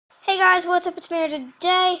guys, what's up? It's me here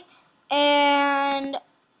today, and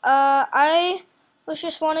I was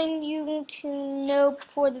just wanting you to know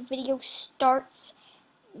before the video starts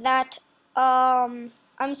that I'm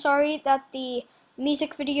sorry that the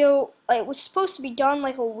music video, it was supposed to be done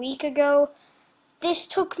like a week ago. This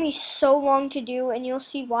took me so long to do, and you'll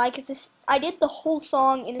see why, because I did the whole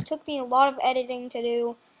song and it took me a lot of editing to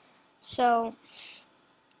do. So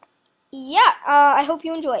yeah, I hope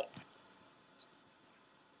you enjoy it.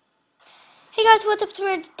 Hey guys, what's up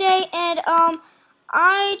today? And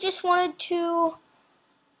I just wanted to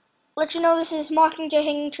let you know this is MockingJay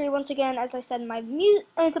Hanging Tree once again, as I said in my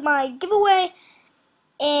giveaway.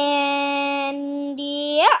 And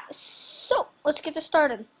yeah, so let's get this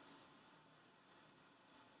started.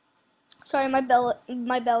 Sorry,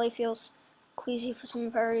 my belly feels queasy for some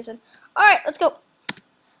apparent reason. All right, let's go.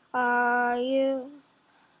 Are you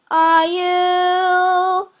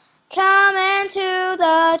coming to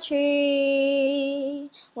the tree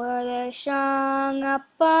where they strung up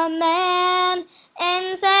a man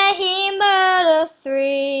and say he murdered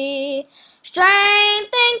 3? Strange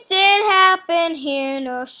things did happen here,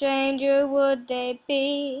 no stranger would they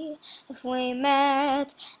be if we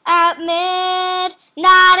met at midnight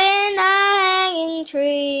in the hanging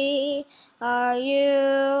tree. Are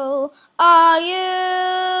you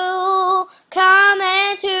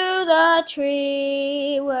coming to the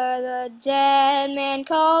tree where the dead man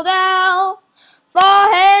called out for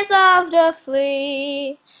his love to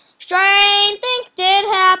flee? Strange things did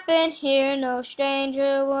happen here, no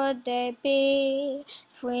stranger would they be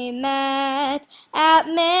if we met at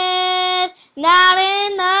midnight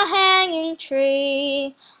in the hanging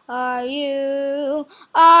tree. Are you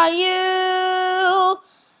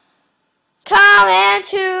coming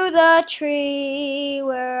to the tree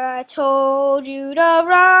where I told you to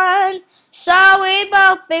run so we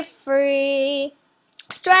both be free?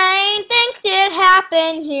 Strange things did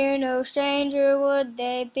happen here, no stranger would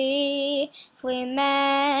they be if we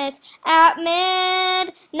met at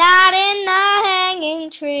midnight in the hanging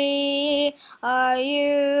tree. Are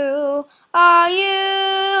you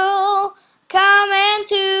coming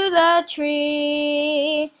to the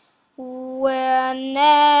tree where a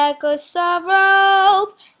necklace of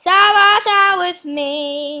rope side by side with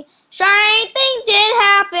me? Strange things did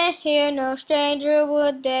happen here, no stranger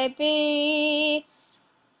would they be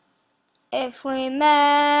if we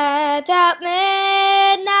met at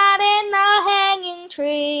midnight in the hanging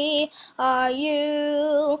tree. Are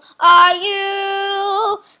you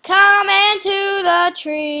coming to the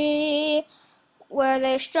tree where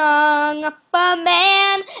they strung up a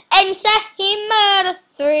man and said he murdered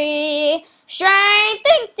 3? Strange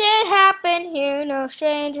things did happen here, no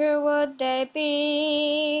stranger would they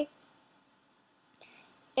be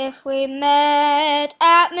if we met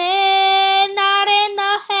at midnight in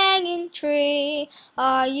the hanging tree.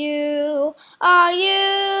 Are you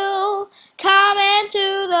coming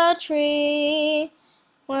to the tree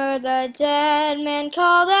where the dead man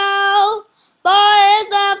called out for his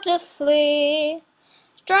love to flee?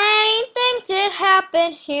 Strange things did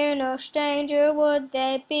happen here, no stranger would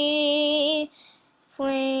they be if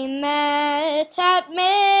we met at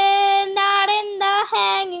midnight in the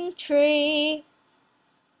hanging tree.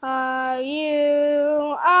 Are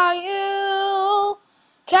you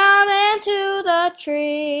coming to the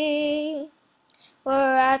tree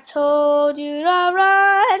where I told you to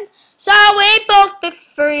run so we both be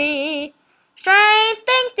free? Strange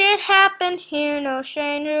things did happen here, no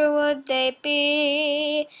stranger would they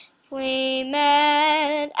be if we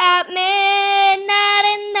met at midnight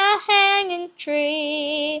in the hanging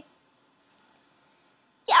tree.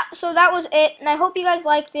 Yeah, so that was it, and I hope you guys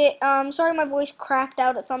liked it. Sorry my voice cracked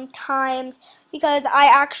out at some times because I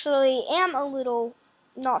actually am a little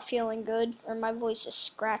not feeling good, or my voice is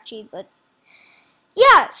scratchy, but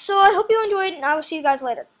yeah, so I hope you enjoyed, and I will see you guys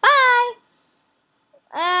later. Bye!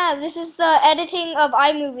 This is the editing of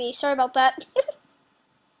iMovie. Sorry about that.